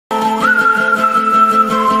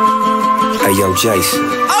Hey, yo, Jace.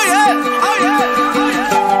 Oh, yeah. Oh, yeah. Oh,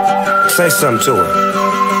 yeah. Say something to her.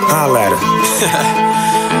 Holla at her.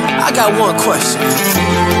 I got one question.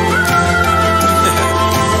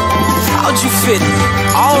 How'd you fit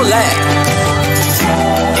all that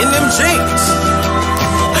in them jeans?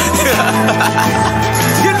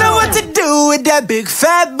 You know what to do with that big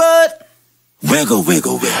fat butt. Wiggle,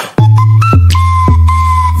 wiggle, wiggle.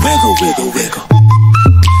 Wiggle, wiggle, wiggle.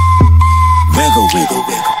 Wiggle, wiggle,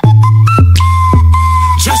 wiggle.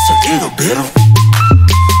 Just a little bit of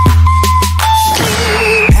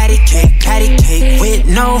patty cake with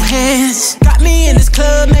no hands. Got me in this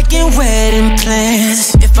club making wedding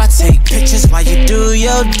plans. If I take pictures while you do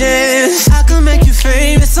your dance, I can make you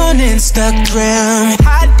famous on Instagram.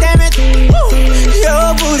 Hot damn it, woo.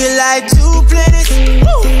 Your booty like 2 planets.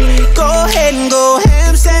 Woo. Go ahead and go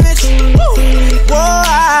ham sandwich. Woo. Whoa,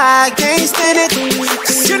 I can't stand it.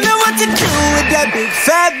 'Cause you know what to do with that big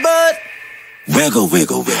fat butt. Wiggle,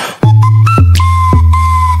 wiggle, wiggle.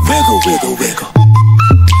 Wiggle, wiggle, wiggle.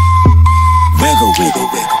 Wiggle, wiggle,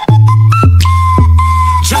 wiggle.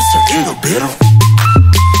 Just a little bit of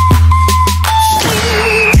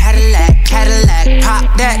Cadillac, pop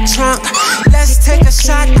that trunk. Let's take a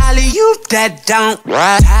shot, alley-oop that don't.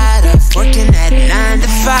 Tired of working at 9 to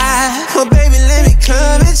 5. Oh, baby, let me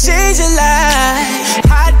come and change your life.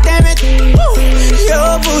 Hot damn it, woo.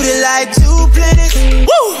 Your booty like 2 planets.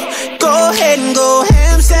 Woo. Go ahead and go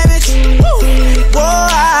ham sandwich. Woo. Whoa,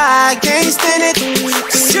 I can't stand it.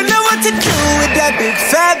 'Cause you know what to do with that big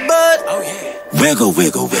fat butt. Oh, yeah. Wiggle,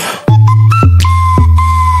 wiggle, wiggle.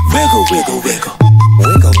 Wiggle, wiggle, wiggle.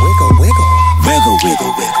 Wiggle, wiggle, wiggle. Wiggle,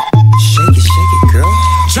 wiggle, wiggle. Shake it, girl.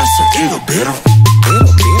 Just a little bit of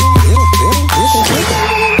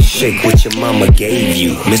Shake what your mama gave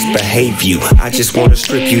you, misbehave you. I just wanna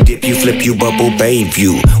strip you, dip you, flip you, bubble babe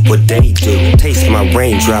you. What they do, taste my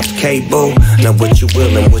raindrops, cable. Now what you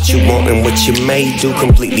will and what you want and what you may do.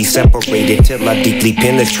 Completely separated till I deeply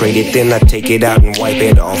penetrate it. Then I take it out and wipe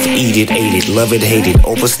it off. Eat it, ate it, love it, hate it.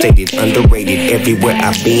 Overstated, underrated, everywhere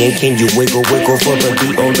I've been. Can you wiggle, wiggle for the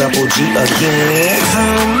D-O-double-G again?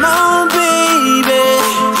 Come on, baby,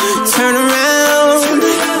 turn around.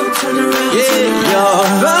 Yeah,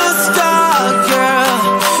 you're a star, girl.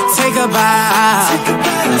 Take a bow.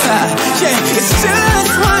 Yeah, it's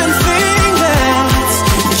just one thing that's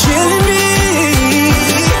killing me.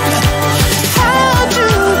 How'd you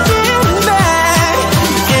get back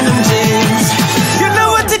in them jeans? You know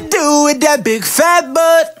what to do with that big fat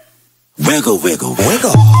butt. Wiggle, wiggle,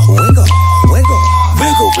 wiggle, wiggle, wiggle,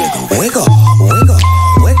 wiggle, wiggle, wiggle, wiggle,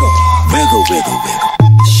 wiggle, wiggle, wiggle, wiggle.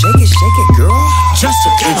 Shake it, girl. Just a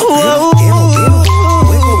little bit. Wiggle, wiggle,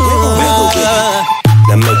 wiggle, wiggle.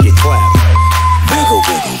 Now make it clap. Wiggle,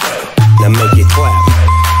 wiggle, wiggle. Now make it clap.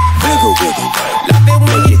 Wiggle, wiggle, wiggle. Love it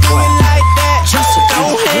when you do it like that. Just a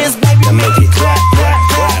little hands, baby. Now make it clap, clap,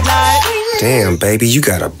 clap. Damn, baby, you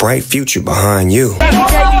got a bright future behind you.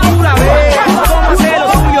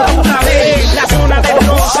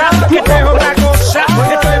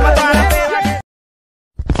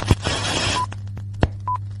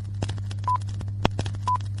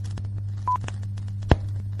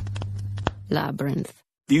 Labyrinth.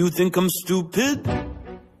 Do you think I'm stupid?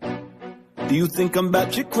 Do you think I'm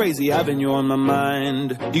batshit crazy, having you on my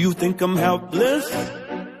mind? Do you think I'm helpless?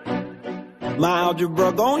 My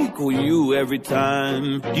algebra gon' equal you every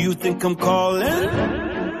time. Do you think I'm calling?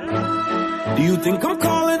 Do you think I'm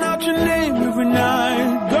calling out your name every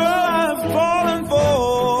night? Girl,